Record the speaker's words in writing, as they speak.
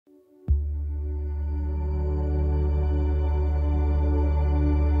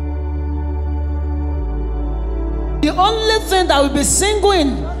The only thing that will be single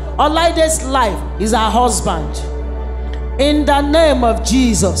in Olaide's life is her husband. In the name of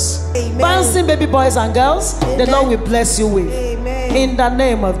Jesus. Amen. Bouncing baby boys and girls, Amen. the Lord will bless you with. Amen. In the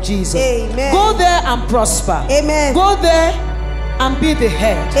name of Jesus. Amen. Go there and prosper. Amen. Go there and be the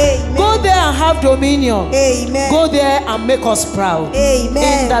head. Amen. Go there and have dominion. Amen. Go there and make us proud.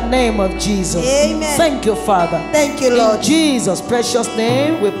 Amen. In the name of Jesus. Amen. Thank you, Father. Thank you, Lord. In Jesus' precious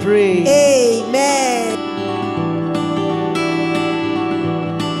name we pray. Amen.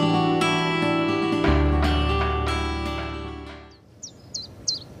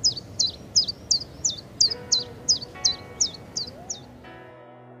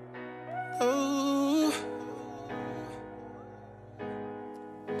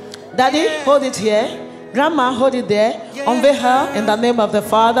 Daddy, hold it here. Grandma, hold it there. Unveil her in the name of the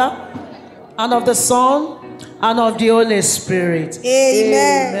Father, and of the Son, and of the Holy Spirit.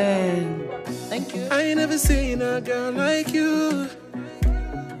 Amen. Amen. Thank you. I ain't never seen a girl like you.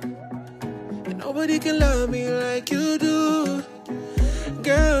 And nobody can love me like you do.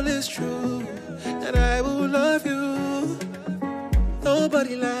 Girl, it's true that I will love you.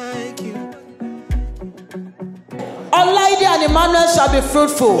 Nobody like you. Olaide and Emmanuel shall be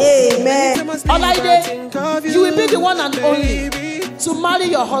fruitful. Amen. Olaide, you will be the one and only to marry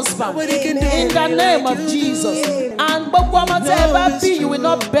your husband. In the name of Jesus. And you will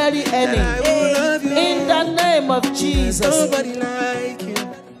not bury any. In the name of Jesus. Nobody like you.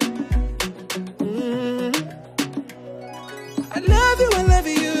 I love you, I love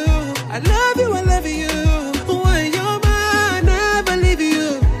you. I love you, I love you. When you're mine, I never leave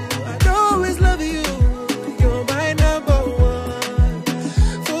you. I'd always love you. You're my number one.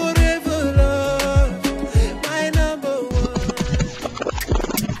 Forever love. My number one.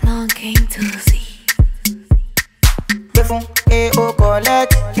 Long came to see. Oh,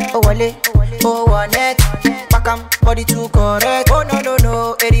 collect, oh, wale, oh, one neck, pack 'em, body too correct. Oh, no, no,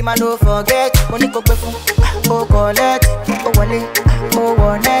 no, every man don't forget. Moniko befu, oh, collect, oh, wale, oh,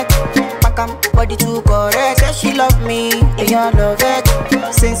 one neck, pack 'em, body too correct. Say she love me, and I love it.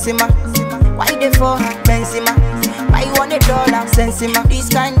 Sensima, why they for her? Benzema, why you want $1? Sensima, this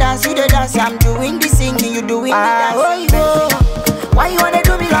kind dance, you the dance, I'm doing the singing, you doing the dance. Oh, why you wanna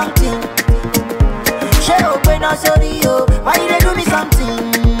do me long thing? She open up, sorry, yo. Why they do me something?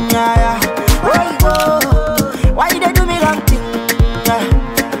 Yeah. Why they do me wrong thing?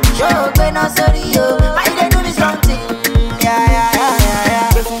 She open up, sorry, yo. Why they do me something? Yeah.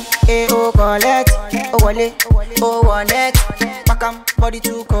 Oh, collect, oh, wale, oh, one neck, pack 'em, body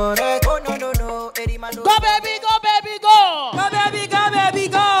too correct. Oh, no, no, no, every man Go, baby, go, baby, go. Go, baby, go, baby,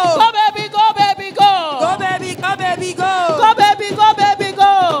 go. Go, baby, go, baby, go. Go, baby, go, baby, go. Go, baby, go, baby,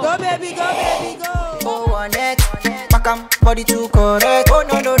 go. Go, baby, go, baby, go. oh, one neck, pack 'em, body too correct. Oh,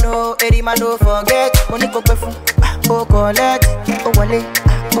 no, no, no, every man don't forget. Moniko befu, oh, collect, oh, wale,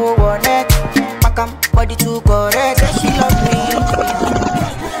 oh, one neck, pack 'em, body too correct. Say she love me.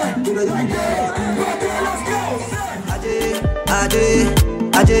 Ade,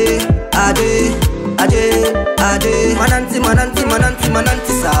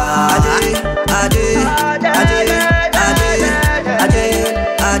 mananti sa. Ade,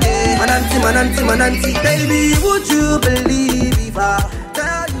 mananti, baby, would you believe if I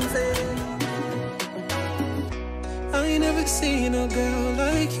tell you say I ain't never seen a girl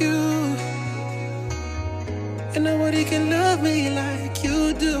like you. And nobody can love me like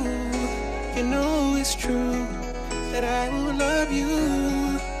you do. You know it's true that I will love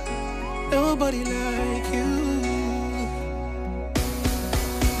you. Nobody like you.